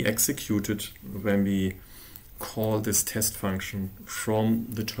only executed when we call this test function from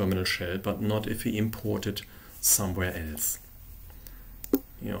the terminal shell, but not if we import it somewhere else.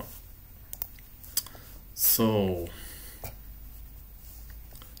 Yeah. So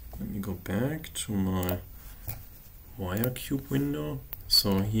let me go back to my wirecube window.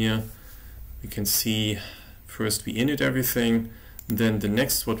 So here we can see first we init everything, then the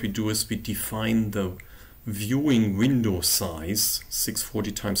next what we do is we define the viewing window size,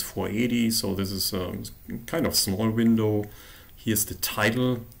 640 times 480. So this is a kind of small window. Here's the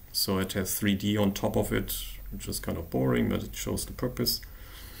title, so it has 3D on top of it, which is kind of boring, but it shows the purpose.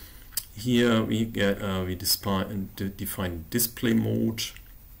 Here we define display mode,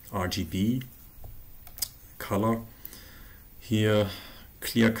 RGB, color. Here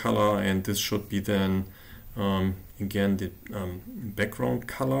clear color, and this should be then again the background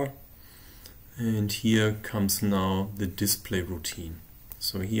color. And here comes now the display routine.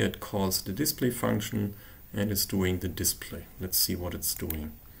 So here it calls the display function and it's doing the display. Let's see what it's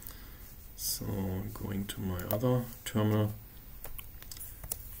doing. So going to my other terminal.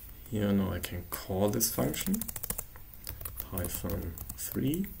 Here now I can call this function, Python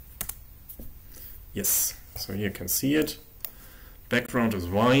 3. Yes, so here you can see it. Background is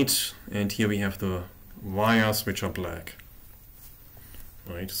white, and here we have the wires which are black.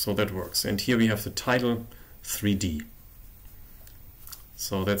 Right, so that works. And here we have the title 3D.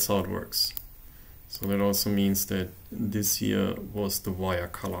 So that's how it works. So that also means that this here was the wire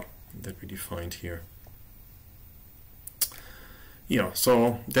color that we defined here. Yeah,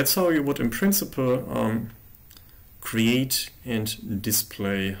 so that's how you would in principle create and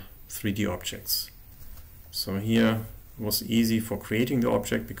display 3D objects. So here it was easy for creating the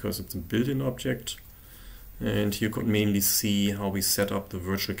object because it's a built-in object. And you could mainly see how we set up the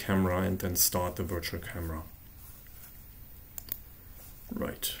virtual camera and then start the virtual camera.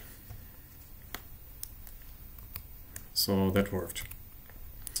 Right. So that worked.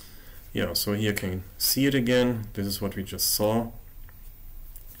 Yeah, so here you can see it again. This is what we just saw.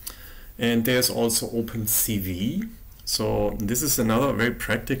 And there's also OpenCV. So this is another very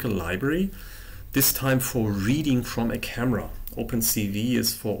practical library, this time for reading from a camera. OpenCV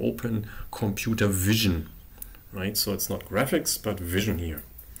is for Open Computer Vision. Right, so it's not graphics but vision here,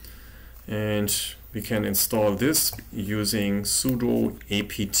 and we can install this using sudo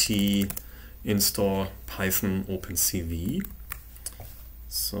apt install python OpenCV.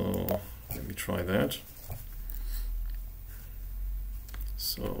 So let me try that.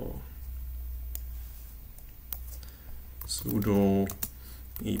 So sudo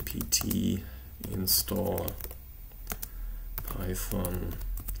apt install python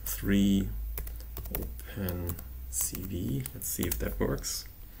 3 OpenCV. Let's see if that works.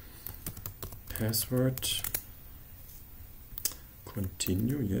 Password.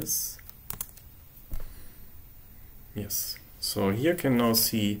 Continue. Yes. Yes. So here you can now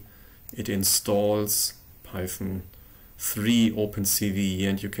see it installs Python 3 OpenCV,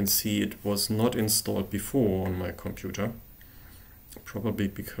 and you can see it was not installed before on my computer, probably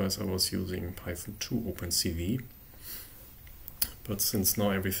because I was using Python 2 OpenCV. But since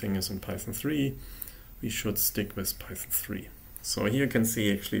now everything is in Python 3, we should stick with Python 3. So here you can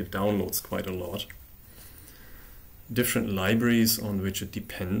see actually it downloads quite a lot. Different libraries on which it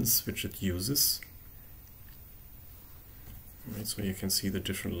depends, which it uses. Right, so you can see the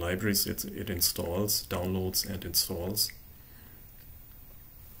different libraries it installs, downloads and installs.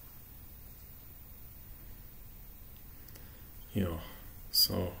 Yeah,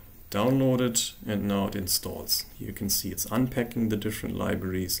 so downloaded, and now it installs. You can see it's unpacking the different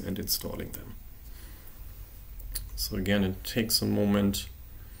libraries and installing them. So again, it takes a moment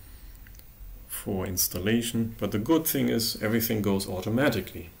for installation, but the good thing is everything goes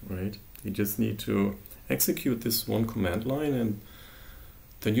automatically, right? You just need to execute this one command line, and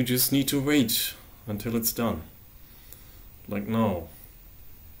then you just need to wait until it's done, like now.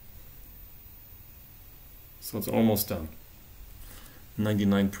 So it's almost done.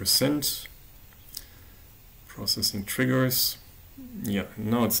 99% processing triggers. Yeah,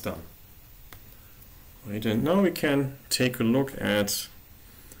 now it's done. Right, and now we can take a look at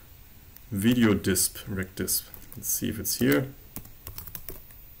video disp, rec disp. Let's see if it's here.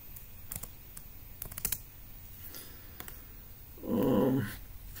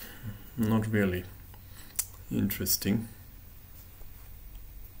 Not really. Interesting.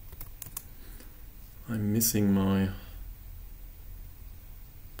 I'm missing my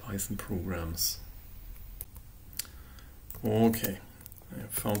Python programs. Okay, I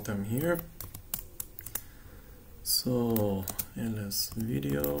found them here. So ls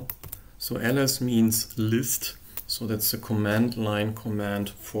video. So ls means list. So that's a command line command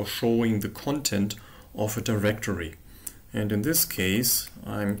for showing the content of a directory. And in this case,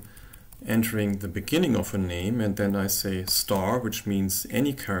 I'm entering the beginning of a name, and then I say star, which means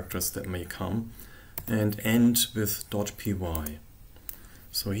any characters that may come, and end with .py.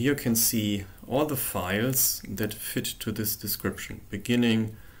 So here you can see all the files that fit to this description.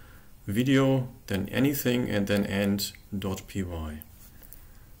 Beginning video, then anything, and then end .py.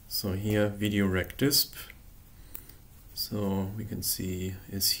 So here video rec disp, so we can see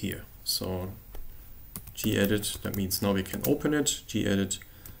is here. So gedit, that means now we can open it. Gedit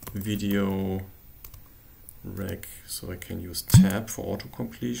video rec, so I can use tab for auto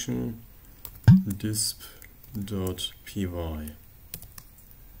completion, disp.py.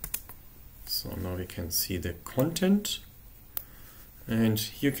 So now we can see the content, and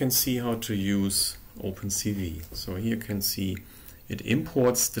you can see how to use OpenCV. So here you can see it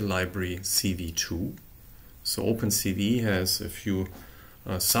imports the library CV2. So OpenCV has a few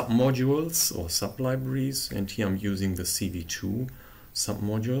submodules or sublibraries, and here I'm using the CV2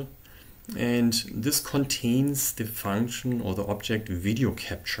 submodule, and this contains the function or the object video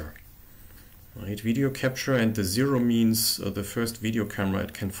capture. Right, video capture, and the 0 means the first video camera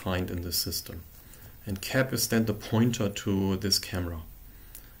it can find in the system, and cap is then the pointer to this camera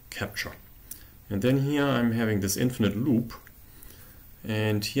capture. And then here I'm having this infinite loop,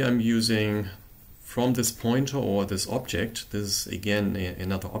 and here I'm using from this pointer or this object, this is again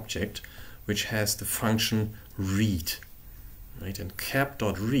another object which has the function read. Right, and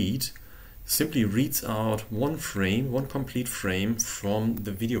cap.read simply reads out one frame, one complete frame from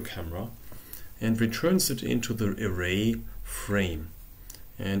the video camera, and returns it into the array frame.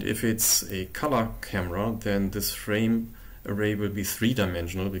 And if it's a color camera, then this frame array will be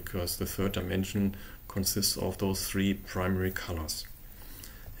three-dimensional, because the third dimension consists of those three primary colors.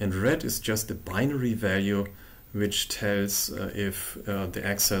 And red is just a binary value which tells if the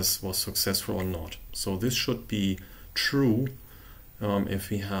access was successful or not. So this should be true if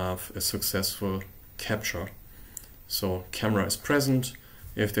we have a successful capture. So camera is present.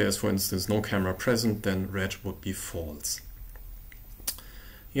 If there is, for instance, no camera present, then red would be false.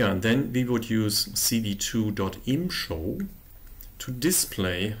 Yeah, and then we would use cv2.imshow to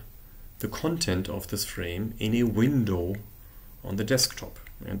display the content of this frame in a window on the desktop.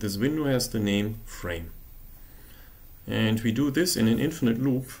 And this window has the name frame. And we do this in an infinite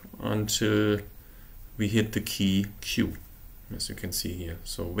loop until we hit the key Q, as you can see here.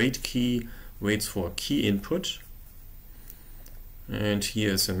 So wait key waits for key input. And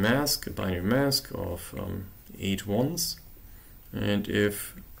here is a mask, a binary mask of 8 ones. And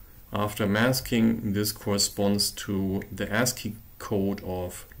if after masking this corresponds to the ASCII code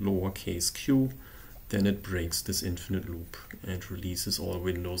of lowercase q, then it breaks this infinite loop and releases all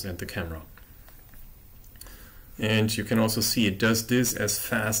windows and the camera. And you can also see it does this as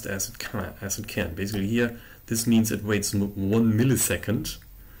fast as it can. Basically here, this means it waits 1 millisecond.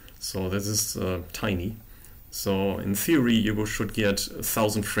 So this is tiny. So in theory, you should get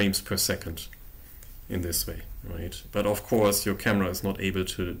 1,000 frames per second in this way, right? But of course, your camera is not able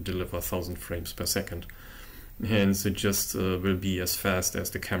to deliver 1,000 frames per second. Hence, it just will be as fast as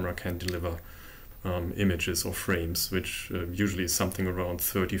the camera can deliver images or frames, which usually is something around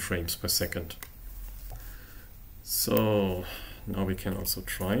 30 frames per second. So now we can also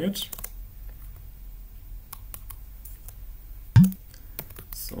try it.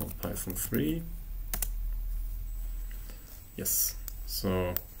 So Python 3. Yes,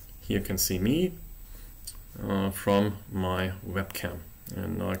 so here you can see me from my webcam.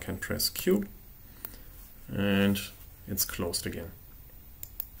 And now I can press Q and it's closed again.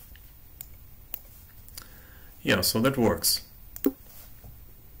 Yeah, so that works.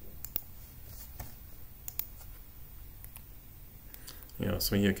 Yeah,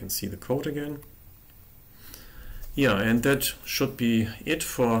 so here you can see the code again. Yeah, and that should be it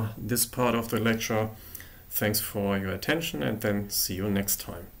for this part of the lecture. Thanks for your attention, and then see you next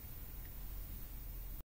time.